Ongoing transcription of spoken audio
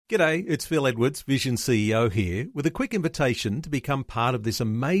G'day, it's Phil Edwards, Vision CEO here, with a quick invitation to become part of this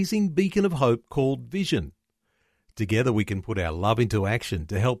amazing beacon of hope called Vision. Together we can put our love into action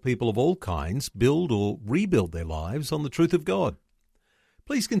to help people of all kinds build or rebuild their lives on the truth of God.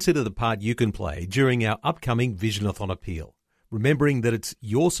 Please consider the part you can play during our upcoming Visionathon appeal, remembering that it's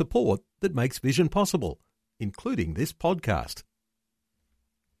your support that makes Vision possible, including this podcast.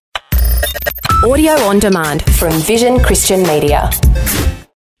 Audio on demand from Vision Christian Media.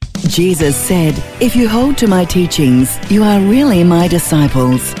 Jesus said, "If you hold to my teachings, you are really my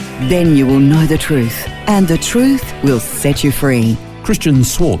disciples. Then you will know the truth, and the truth will set you free." Christian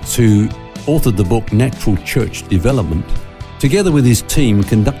Swartz, who authored the book Natural Church Development, together with his team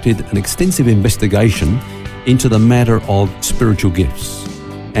conducted an extensive investigation into the matter of spiritual gifts.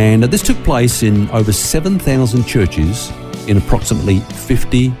 And this took place in over 7,000 churches in approximately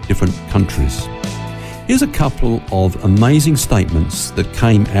 50 different countries. Here's a couple of amazing statements that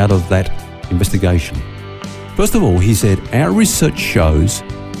came out of that investigation. First of all, he said, "Our research shows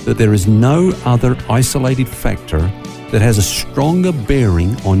that there is no other isolated factor that has a stronger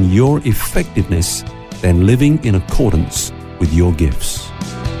bearing on your effectiveness than living in accordance with your gifts."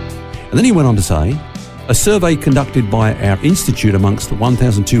 And then he went on to say, a survey conducted by our institute amongst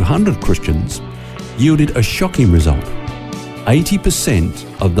 1,200 Christians yielded a shocking result. 80%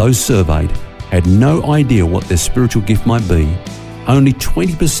 of those surveyed had no idea what their spiritual gift might be. Only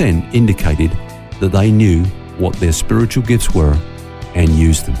 20% indicated that they knew what their spiritual gifts were and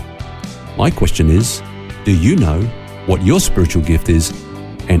used them. My question is, do you know what your spiritual gift is,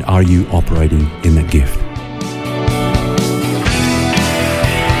 and are you operating in that gift?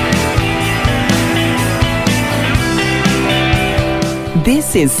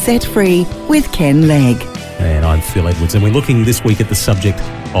 This is Set Free with Ken Legg. And I'm Phil Edwards, and we're looking this week at the subject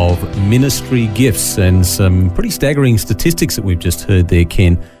of ministry gifts and some pretty staggering statistics that we've just heard there,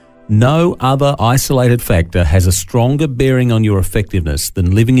 Ken. No other isolated factor has a stronger bearing on your effectiveness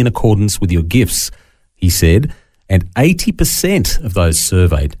than living in accordance with your gifts, he said, and 80% of those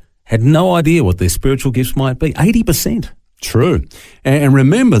surveyed had no idea what their spiritual gifts might be. 80%. True. And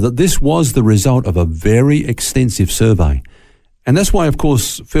remember that this was the result of a very extensive survey. And that's why, of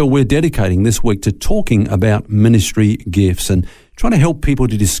course, Phil, we're dedicating this week to talking about ministry gifts and trying to help people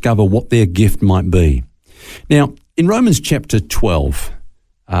to discover what their gift might be. Now, in Romans chapter 12,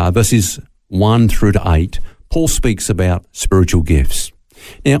 verses 1 through to 8, Paul speaks about spiritual gifts.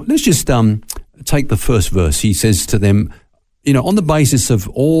 Now, let's just take the first verse. He says to them, on the basis of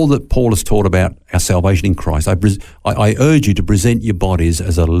all that Paul has taught about our salvation in Christ, I urge you to present your bodies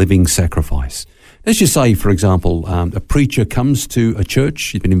as a living sacrifice. Let's just say, for example, a preacher comes to a church,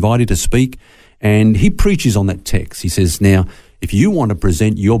 he's been invited to speak, and he preaches on that text. He says, now, if you want to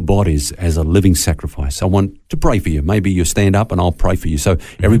present your bodies as a living sacrifice, I want to pray for you. Maybe you stand up and I'll pray for you. So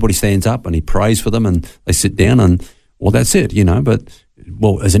everybody stands up and he prays for them and they sit down and, well, that's it, But,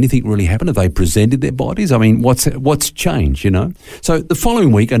 well, has anything really happened? Have they presented their bodies? I mean, what's changed, So the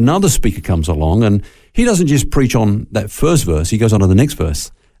following week, another speaker comes along and he doesn't just preach on that first verse, he goes on to the next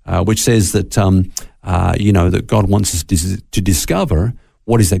verse. Which says that, that God wants us to discover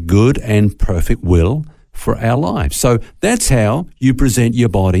what is that good and perfect will for our lives. So that's how you present your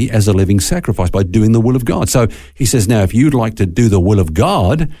body as a living sacrifice, by doing the will of God. So he says, now, if you'd like to do the will of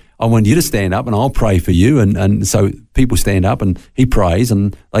God, I want you to stand up and I'll pray for you. And so people stand up and he prays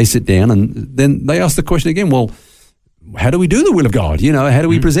and they sit down and then they ask the question again, well, how do we do the will of God? How do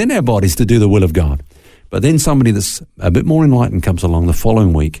we present our bodies to do the will of God? But then somebody that's a bit more enlightened comes along the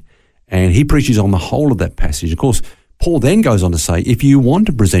following week and he preaches on the whole of that passage. Of course, Paul then goes on to say, if you want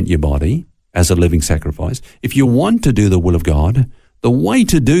to present your body as a living sacrifice, if you want to do the will of God, the way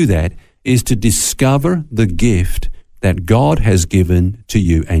to do that is to discover the gift that God has given to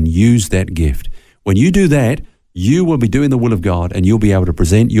you and use that gift. When you do that, you will be doing the will of God and you'll be able to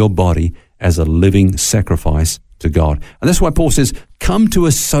present your body as a living sacrifice to God. And that's why Paul says, come to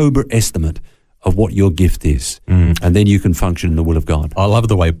a sober estimate of what your gift is, and then you can function in the will of God. I love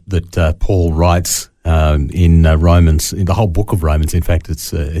the way that Paul writes in Romans, in the whole book of Romans. In fact,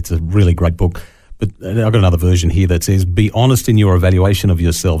 it's a really great book. But I've got another version here that says, be honest in your evaluation of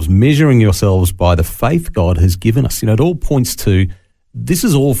yourselves, measuring yourselves by the faith God has given us. It all points to, this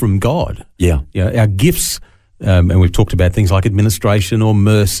is all from God. Yeah. Our gifts, and we've talked about things like administration or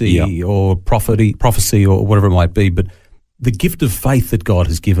mercy or prophecy or whatever it might be, but the gift of faith that God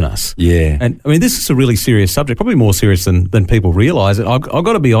has given us. Yeah. And I mean, this is a really serious subject, probably more serious than people realise. I've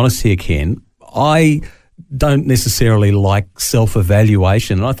got to be honest here, Ken. I don't necessarily like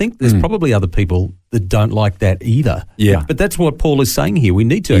self-evaluation. And I think there's probably other people that don't like that either. Yeah. But that's what Paul is saying here. We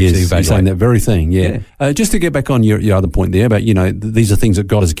need to actually evaluate. He's saying that very thing, yeah. Just to get back on your other point there about, these are things that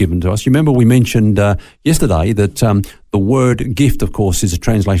God has given to us. You remember we mentioned yesterday that the word gift, of course, is a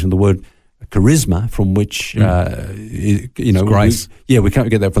translation of the word charisma, from which, grace. We can't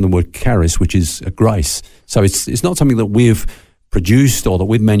get that from the word charis, which is grace. So it's not something that we've produced or that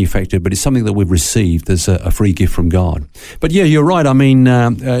we've manufactured, but it's something that we've received as a free gift from God. But yeah, you're right. I mean,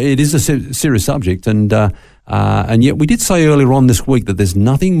 it is a serious subject, and yet we did say earlier on this week that there's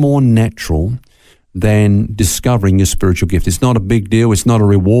nothing more natural than discovering your spiritual gift. It's not a big deal. It's not a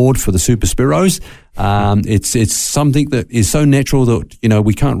reward for the super spiros. It's something that is so natural that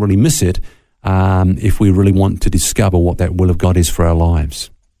we can't really miss it if we really want to discover what that will of God is for our lives.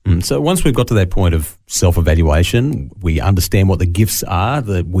 So once we've got to that point of self-evaluation, we understand what the gifts are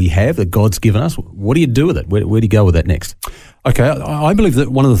that we have, that God's given us. What do you do with it? Where do you go with that next? Okay, I believe that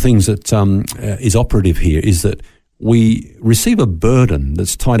one of the things that is operative here is that we receive a burden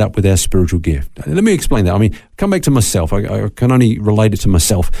that's tied up with our spiritual gift. Let me explain that. I mean, come back to myself. I can only relate it to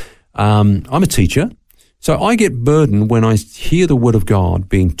myself. I'm a teacher, so I get burdened when I hear the Word of God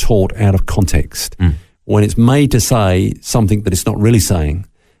being taught out of context, when it's made to say something that it's not really saying.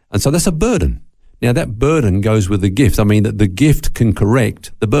 And so that's a burden. Now, that burden goes with the gift. I mean, that the gift can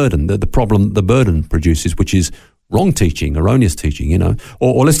correct the burden, the problem the burden produces, which is wrong teaching, erroneous teaching,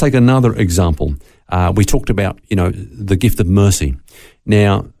 Or let's take another example. We talked about, the gift of mercy.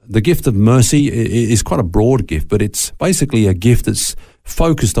 Now, the gift of mercy is quite a broad gift, but it's basically a gift that's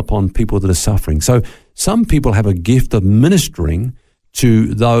focused upon people that are suffering. So some people have a gift of ministering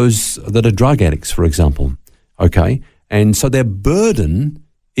to those that are drug addicts, for example, okay? And so their burden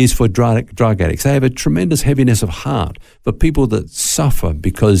is for drug addicts. They have a tremendous heaviness of heart for people that suffer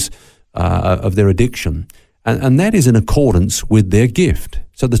because of their addiction. And that is in accordance with their gift.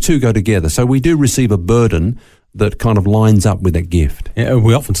 So the two go together. So we do receive a burden that kind of lines up with that gift. Yeah,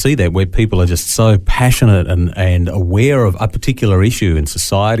 we often see that where people are just so passionate and aware of a particular issue in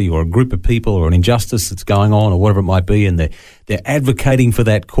society or a group of people or an injustice that's going on or whatever it might be, and they're advocating for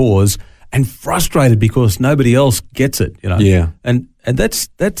that cause and frustrated because nobody else gets it, Yeah. And that's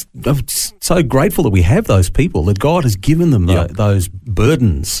I'm so grateful that we have those people, that God has given them those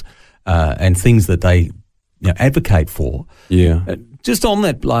burdens and things that they advocate for. Yeah. Just on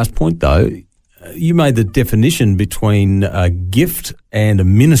that last point, though, you made the definition between a gift and a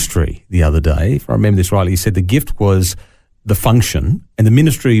ministry the other day. If I remember this rightly, you said the gift was the function and the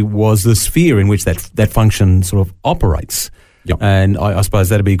ministry was the sphere in which that function sort of operates. Yep. And I suppose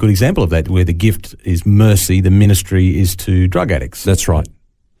that'd be a good example of that, where the gift is mercy, the ministry is to drug addicts. That's right.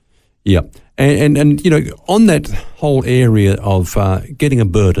 Yeah. And on that whole area of getting a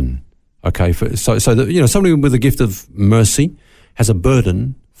burden, okay, so that, somebody with a gift of mercy has a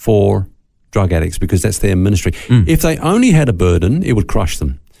burden for drug addicts because that's their ministry. If they only had a burden, it would crush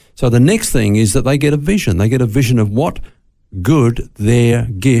them. So the next thing is that they get a vision. They get a vision of what good their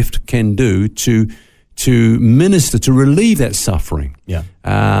gift can do to minister, to relieve that suffering. Yeah.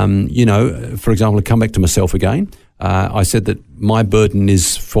 For example, to come back to myself again, I said that my burden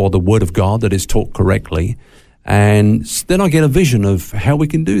is for the Word of God, that is taught correctly. And then I get a vision of how we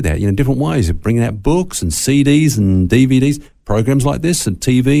can do that, different ways of bringing out books and CDs and DVDs, programs like this and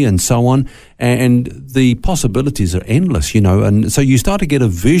TV and so on. And the possibilities are endless, and so you start to get a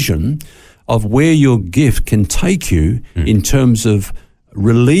vision of where your gift can take you in terms of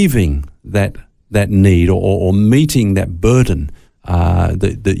relieving that need or meeting that burden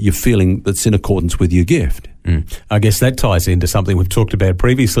that you're feeling that's in accordance with your gift. I guess that ties into something we've talked about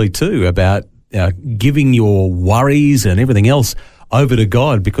previously too, about giving your worries and everything else over to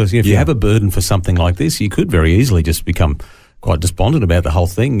God, because if you have a burden for something like this, you could very easily just become quite despondent about the whole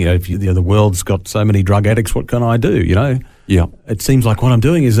thing. If the world's got so many drug addicts, what can I do? Yeah. It seems like what I'm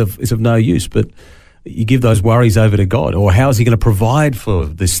doing is of no use, but you give those worries over to God, or how is He going to provide for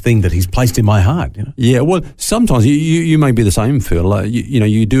this thing that He's placed in my heart? Yeah, well, sometimes you may be the same, Phil.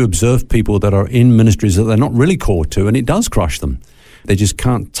 You do observe people that are in ministries that they're not really called to, and it does crush them. They just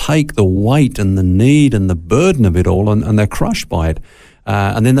can't take the weight and the need and the burden of it all, and they're crushed by it.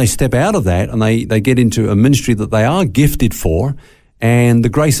 And then they step out of that, and they get into a ministry that they are gifted for, and the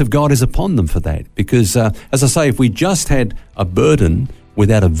grace of God is upon them for that. Because, as I say, if we just had a burden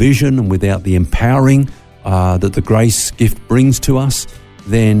without a vision and without the empowering that the grace gift brings to us,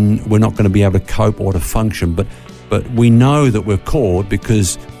 then we're not going to be able to cope or to function. But we know that we're called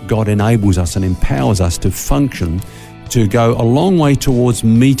because God enables us and empowers us to function, to go a long way towards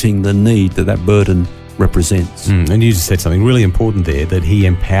meeting the need that burden represents. And you just said something really important there, that he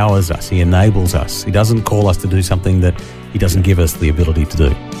empowers us, he enables us. He doesn't call us to do something that he doesn't give us the ability to do.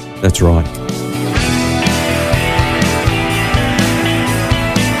 That's right.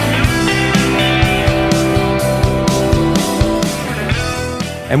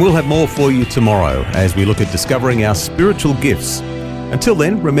 And we'll have more for you tomorrow as we look at discovering our spiritual gifts. Until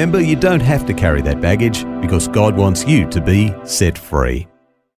then, remember, you don't have to carry that baggage because God wants you to be set free.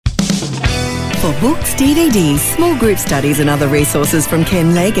 For books, DVDs, small group studies and other resources from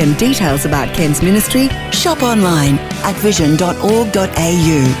Ken Legg and details about Ken's ministry, shop online at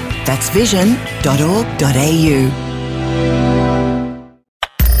vision.org.au. That's vision.org.au.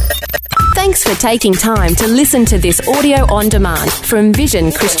 Thanks for taking time to listen to this audio on demand from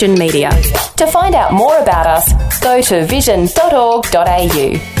Vision Christian Media. To find out more about us, go to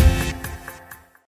vision.org.au.